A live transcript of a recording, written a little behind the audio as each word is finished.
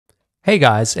Hey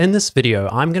guys, in this video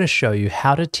I'm going to show you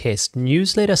how to test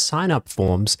newsletter sign-up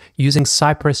forms using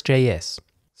Cypress JS.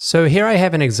 So here I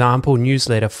have an example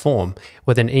newsletter form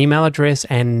with an email address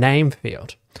and name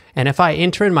field. And if I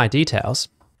enter in my details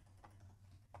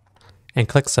and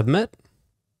click submit,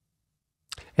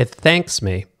 it thanks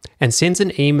me and sends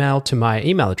an email to my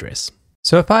email address.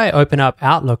 So if I open up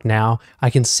Outlook now, I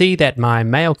can see that my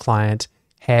mail client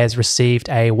has received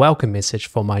a welcome message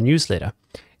for my newsletter.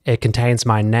 It contains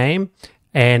my name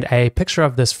and a picture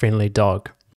of this friendly dog.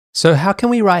 So how can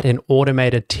we write an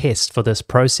automated test for this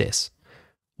process?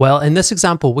 Well, in this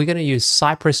example, we're going to use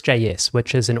Cypress JS,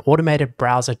 which is an automated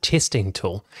browser testing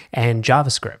tool, and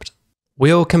JavaScript.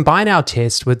 We'll combine our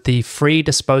test with the free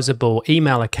disposable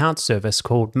email account service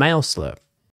called MailSlurp.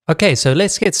 Okay, so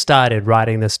let's get started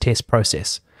writing this test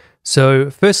process. So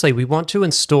firstly, we want to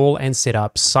install and set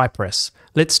up Cypress.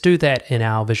 Let's do that in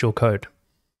our Visual Code.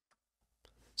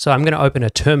 So I'm going to open a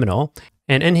terminal,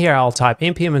 and in here I'll type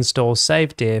npm install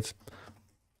save dev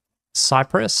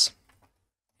Cypress,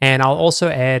 and I'll also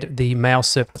add the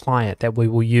MailSlurp client that we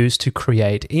will use to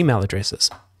create email addresses.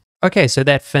 Okay, so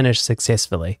that finished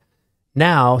successfully.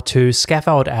 Now to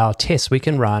scaffold our test, we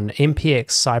can run npx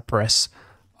cypress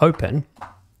open.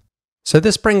 So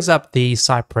this brings up the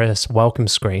Cypress welcome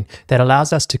screen that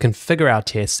allows us to configure our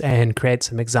tests and create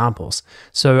some examples.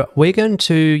 So we're going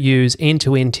to use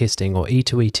end-to-end testing or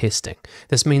E2E testing.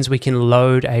 This means we can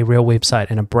load a real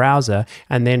website in a browser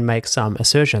and then make some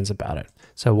assertions about it.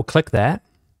 So we'll click that.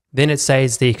 Then it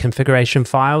says the configuration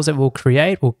files it will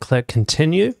create. We'll click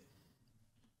continue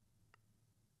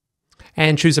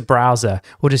and choose a browser.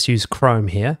 We'll just use Chrome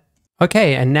here.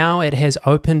 Okay, and now it has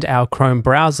opened our Chrome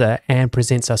browser and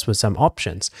presents us with some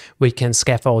options. We can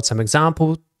scaffold some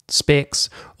example specs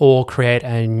or create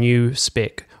a new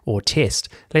spec or test.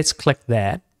 Let's click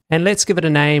that and let's give it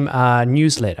a name,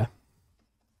 newsletter.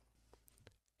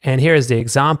 And here is the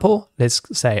example. Let's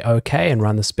say okay and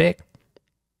run the spec.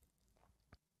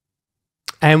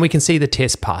 And we can see the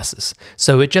test passes.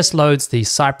 So it just loads the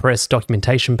Cypress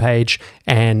documentation page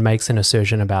and makes an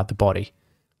assertion about the body.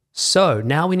 So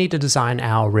now we need to design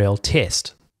our real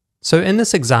test. So in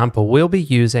this example, we'll be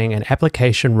using an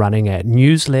application running at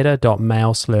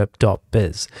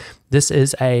newsletter.mailslurp.biz. This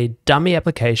is a dummy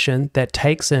application that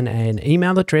takes in an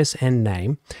email address and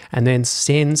name and then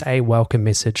sends a welcome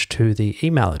message to the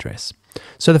email address.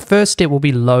 So the first step will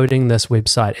be loading this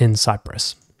website in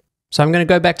Cypress. So I'm going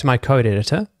to go back to my code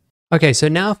editor. Okay, so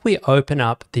now if we open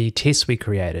up the test we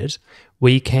created,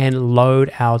 we can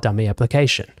load our dummy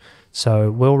application.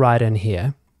 So we'll write in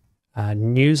here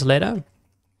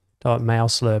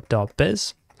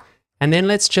newsletter.mailslurp.biz, and then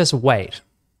let's just wait,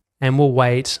 and we'll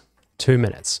wait 2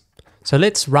 minutes. So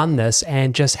let's run this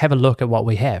and just have a look at what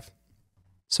we have.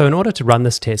 So in order to run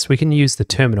this test, we can use the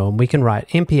terminal and we can write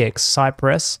npx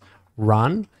cypress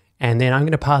run, and then I'm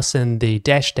going to pass in the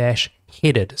 --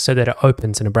 headed so that it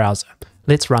opens in a browser.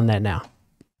 Let's run that now.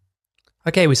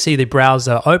 Okay, we see the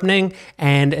browser opening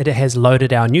and it has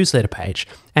loaded our newsletter page.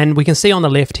 And we can see on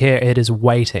the left here, it is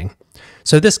waiting.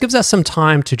 So this gives us some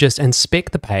time to just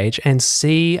inspect the page and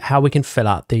see how we can fill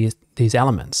out these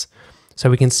elements.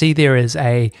 So we can see there is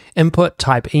a input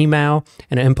type email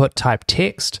and an input type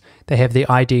text. They have the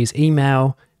IDs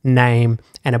email, name,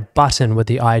 and a button with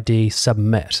the ID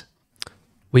submit.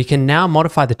 We can now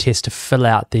modify the test to fill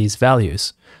out these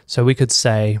values. So we could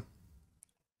say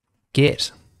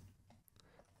get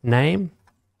name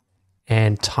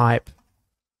and type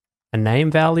a name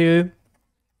value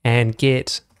and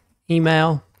get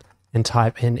email and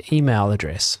type in email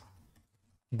address.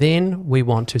 Then we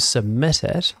want to submit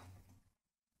it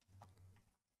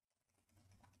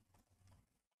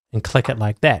and click it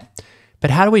like that. But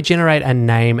how do we generate a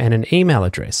name and an email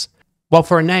address? Well,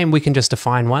 for a name, we can just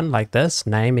define one like this,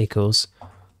 name equals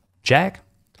Jack.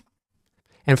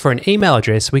 And for an email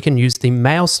address, we can use the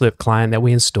MailSlurp client that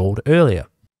we installed earlier.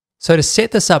 So to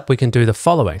set this up, we can do the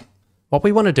following. What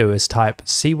we want to do is type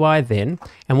cy then,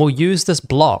 and we'll use this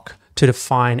block to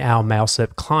define our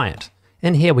MailSlurp client.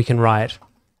 In here, we can write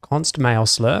const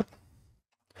MailSlurp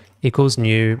equals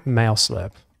new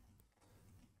MailSlurp.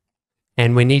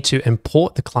 And we need to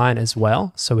import the client as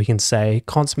well. So we can say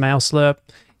const MailSlurp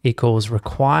equals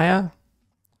require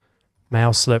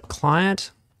MailSlurp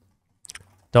client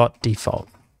dot default.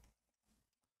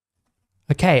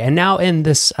 Okay, and now in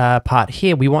this part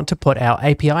here, we want to put our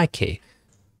API key.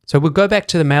 So we'll go back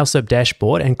to the MailSlurp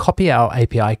dashboard and copy our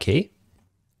API key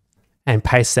and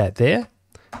paste that there.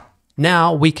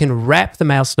 Now we can wrap the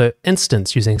MailSlurp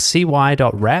instance using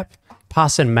cy.wrap,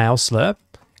 pass in MailSlurp,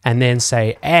 and then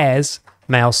say as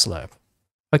MailSlurp.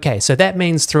 Okay, so that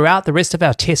means throughout the rest of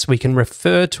our test, we can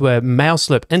refer to a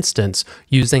Mailslip instance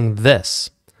using this.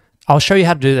 I'll show you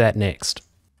how to do that next.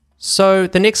 So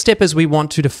the next step is we want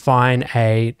to define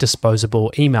a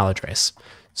disposable email address.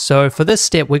 So for this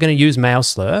step, we're going to use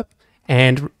Mailslip,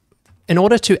 and in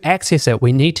order to access it,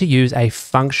 we need to use a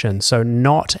function, so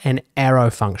not an arrow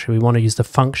function. We want to use the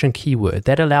function keyword.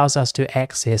 That allows us to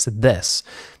access this.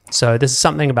 So this is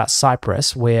something about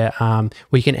Cypress where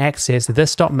we can access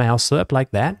this.mailslip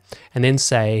like that, and then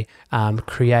say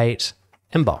create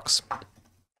inbox.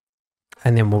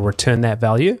 And then we'll return that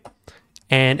value.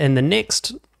 And in the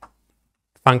next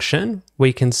function,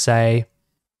 we can say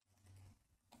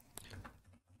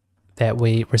that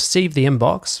we receive the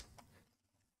inbox,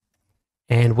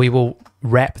 and we will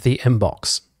wrap the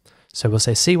inbox. So we'll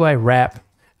say cy wrap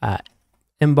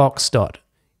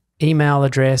inbox.email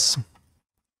address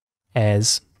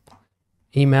as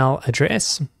email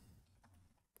address,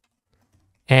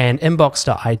 and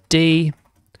inbox.id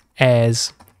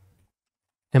as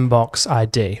inbox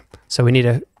ID. So we need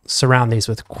to surround these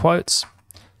with quotes.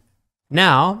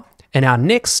 Now, in our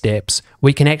next steps,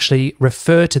 we can actually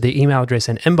refer to the email address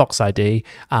and inbox ID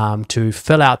to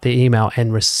fill out the email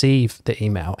and receive the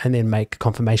email, and then make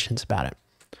confirmations about it.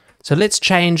 So let's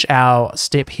change our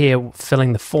step here,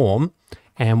 filling the form,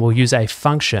 and we'll use a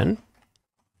function.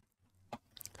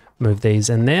 Move these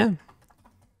in there.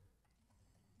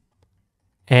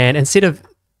 And instead of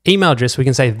email address, we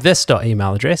can say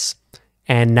this.email address,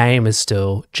 and name is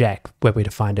still Jack, where we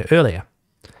defined it earlier.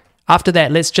 After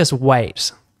that, let's just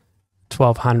wait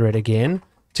 1200 again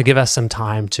to give us some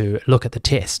time to look at the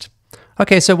test.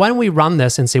 Okay, so why don't we run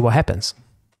this and see what happens?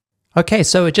 Okay,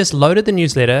 so it just loaded the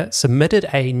newsletter, submitted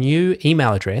a new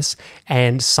email address,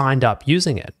 and signed up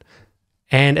using it.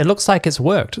 And it looks like it's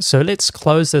worked. So let's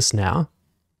close this now.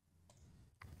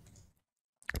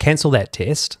 Cancel that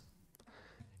test.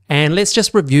 And let's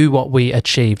just review what we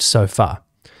achieved so far.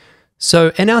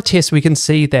 So in our test, we can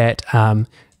see that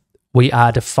we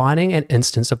are defining an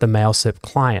instance of the Mailslip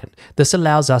client. This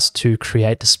allows us to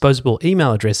create disposable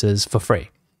email addresses for free.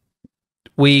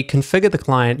 We configured the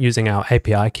client using our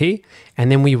API key,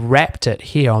 and then we wrapped it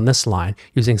here on this line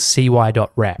using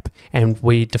cy.wrap, and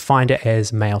we defined it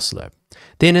as Mailslip.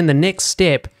 Then in the next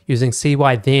step, using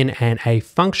cy then and a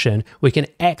function, we can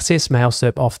access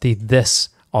Mailslip off the this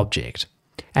object.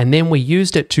 And then we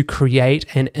used it to create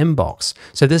an inbox.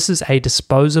 So this is a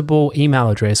disposable email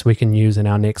address we can use in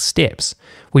our next steps.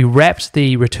 We wrapped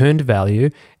the returned value,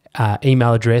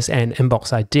 email address and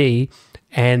inbox ID,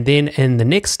 and then in the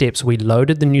next steps, we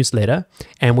loaded the newsletter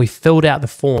and we filled out the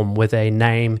form with a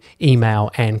name, email,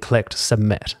 and clicked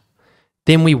submit.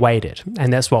 Then we waited,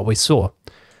 and that's what we saw.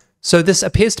 So this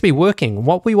appears to be working.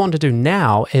 What we want to do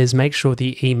now is make sure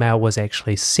the email was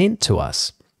actually sent to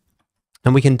us.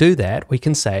 And we can do that. We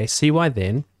can say cy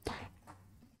then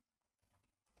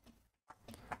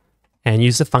and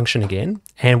use the function again,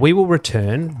 and we will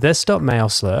return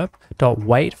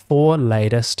this.mailslip.wait for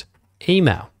latest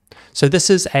email. So this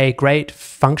is a great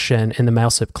function in the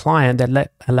Mailslip client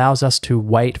that allows us to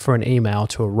wait for an email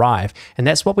to arrive. And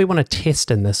that's what we want to test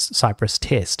in this Cypress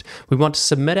test. We want to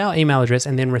submit our email address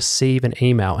and then receive an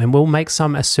email. And we'll make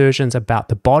some assertions about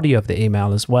the body of the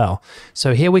email as well.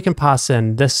 So here we can pass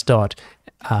in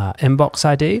this.inbox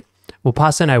ID. We'll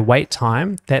pass in a wait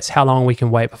time. That's how long we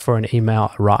can wait before an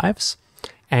email arrives.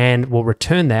 And we'll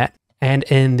return that. And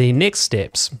in the next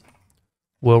steps,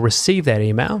 we'll receive that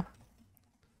email,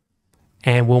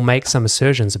 and we'll make some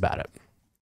assertions about it.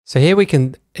 So here we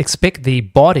can expect the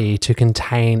body to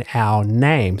contain our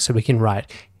name. So we can write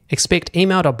expect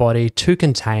email.body to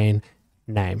contain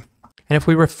name. And if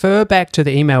we refer back to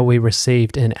the email we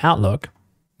received in Outlook,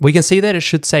 we can see that it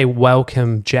should say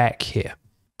welcome Jack here.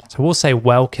 So we'll say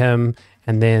welcome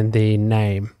and then the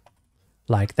name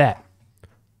like that.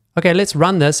 Okay, let's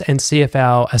run this and see if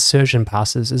our assertion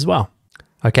passes as well.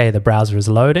 Okay, the browser is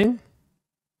loading.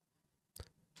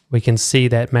 We can see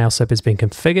that Mailslip has been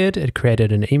configured. It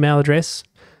created an email address.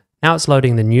 Now it's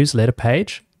loading the newsletter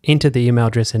page. Entered the email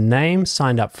address and name,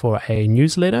 signed up for a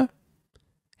newsletter.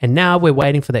 And now we're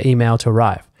waiting for the email to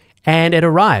arrive. And it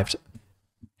arrived.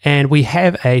 And we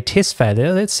have a test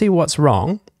failure. Let's see what's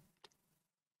wrong.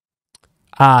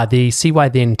 The cy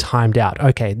then timed out.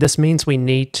 Okay, this means we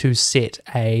need to set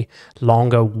a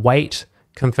longer wait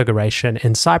configuration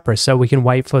in Cypress so we can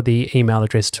wait for the email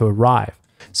address to arrive.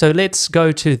 So let's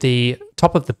go to the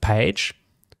top of the page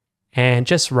and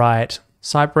just write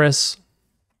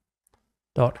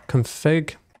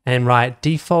cypress.config and write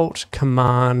default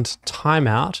command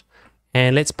timeout,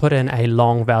 and let's put in a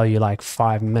long value like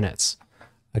 5 minutes.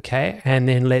 Okay, and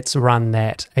then let's run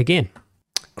that again.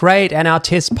 Great, and our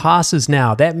test passes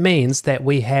now. That means that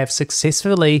we have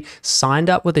successfully signed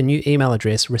up with a new email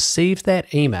address, received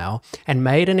that email, and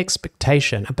made an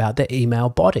expectation about the email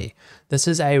body. This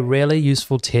is a really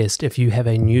useful test if you have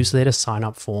a newsletter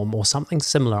sign-up form or something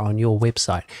similar on your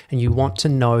website and you want to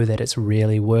know that it's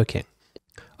really working.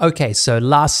 Okay, so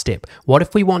last step. What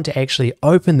if we want to actually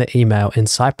open the email in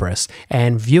Cypress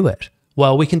and view it?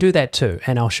 Well, we can do that too,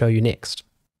 and I'll show you next.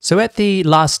 So at the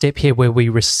last step here where we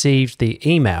received the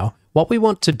email, what we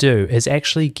want to do is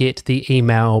actually get the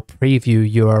email preview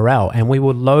URL, and we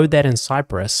will load that in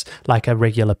Cypress like a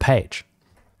regular page.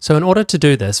 So in order to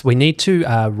do this, we need to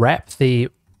wrap the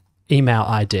email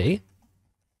ID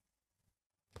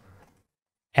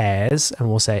as,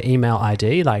 and we'll say email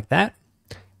ID like that.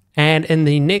 And in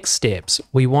the next steps,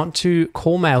 we want to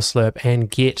call MailSlurp and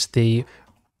get the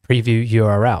preview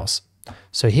URLs.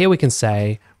 So here we can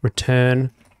say return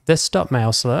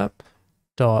this.mailslurp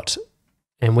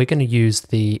and we're going to use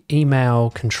the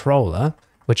email controller,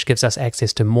 which gives us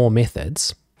access to more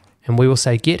methods. And we will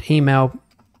say get email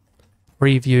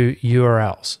preview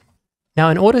URLs. Now,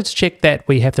 in order to check that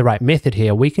we have the right method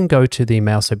here, we can go to the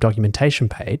MailSlurp documentation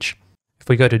page. If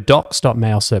we go to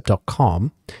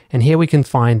docs.mailslurp.com, and here we can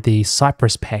find the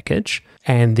Cypress package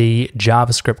and the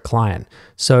JavaScript client.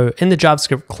 So in the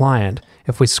JavaScript client,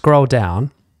 if we scroll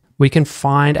down, we can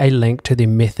find a link to the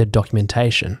method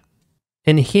documentation.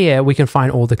 In here, we can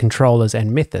find all the controllers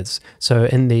and methods. So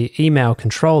in the email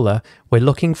controller, we're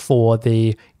looking for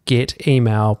the get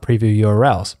email preview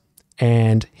URLs.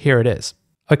 And here it is.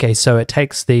 Okay, so it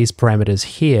takes these parameters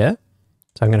here.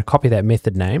 So I'm going to copy that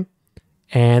method name.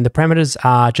 And the parameters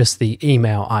are just the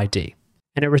email ID.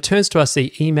 And it returns to us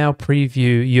the email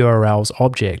preview URLs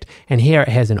object. And here it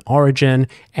has an origin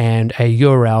and a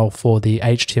URL for the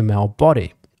HTML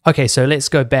body. Okay, so let's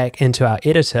go back into our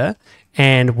editor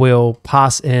and we'll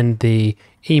pass in the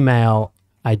email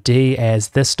ID as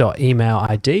this.email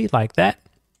ID like that.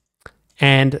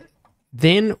 And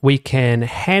then we can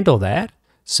handle that.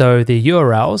 So the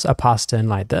URLs are passed in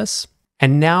like this.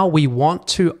 And now we want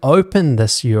to open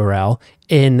this URL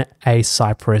in a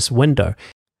Cypress window.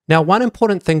 Now, one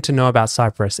important thing to know about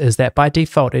Cypress is that by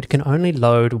default, it can only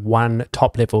load one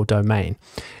top-level domain.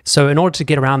 So in order to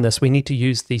get around this, we need to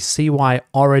use the CY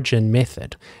origin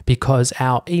method because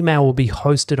our email will be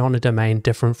hosted on a domain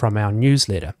different from our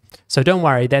newsletter. So don't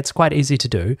worry, that's quite easy to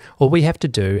do. All we have to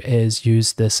do is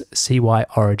use this CY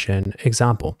origin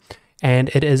example. And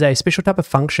it is a special type of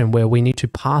function where we need to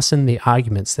pass in the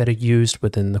arguments that are used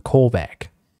within the callback.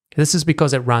 This is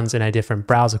because it runs in a different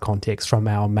browser context from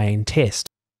our main test.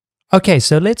 Okay,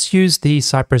 so let's use the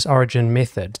Cypress origin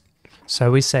method. So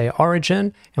we say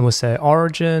origin, and we'll say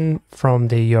origin from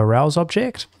the URLs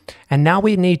object. And now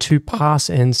we need to pass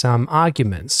in some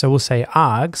arguments. So we'll say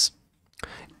args,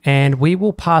 and we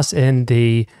will pass in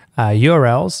the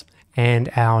URLs and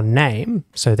our name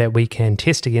so that we can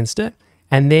test against it.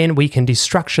 And then we can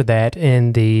destructure that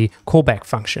in the callback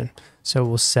function. So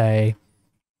we'll say,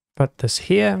 put this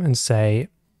here and say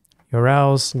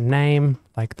URLs name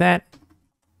like that.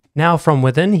 Now from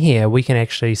within here, we can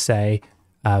actually say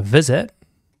visit,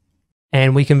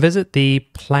 and we can visit the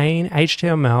plain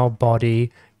HTML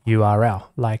body URL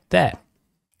like that.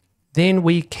 Then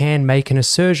we can make an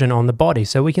assertion on the body.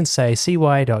 So we can say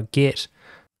cy.get,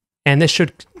 and this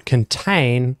should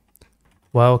contain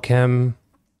welcome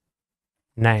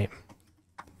name,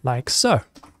 like so.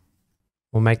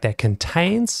 We'll make that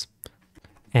contains,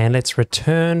 and let's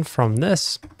return from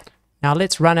this. Now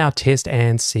let's run our test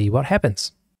and see what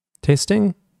happens.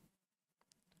 Testing.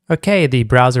 Okay, the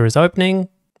browser is opening,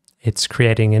 it's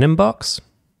creating an inbox,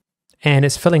 and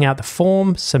it's filling out the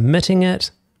form, submitting it,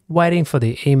 waiting for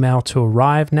the email to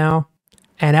arrive now,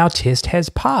 and our test has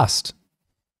passed.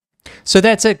 So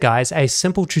that's it, guys, a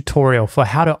simple tutorial for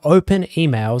how to open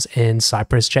emails in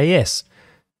Cypress JS.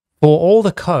 For all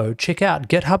the code, check out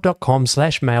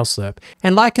github.com/mailslurp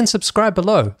and like and subscribe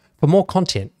below for more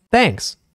content. Thanks.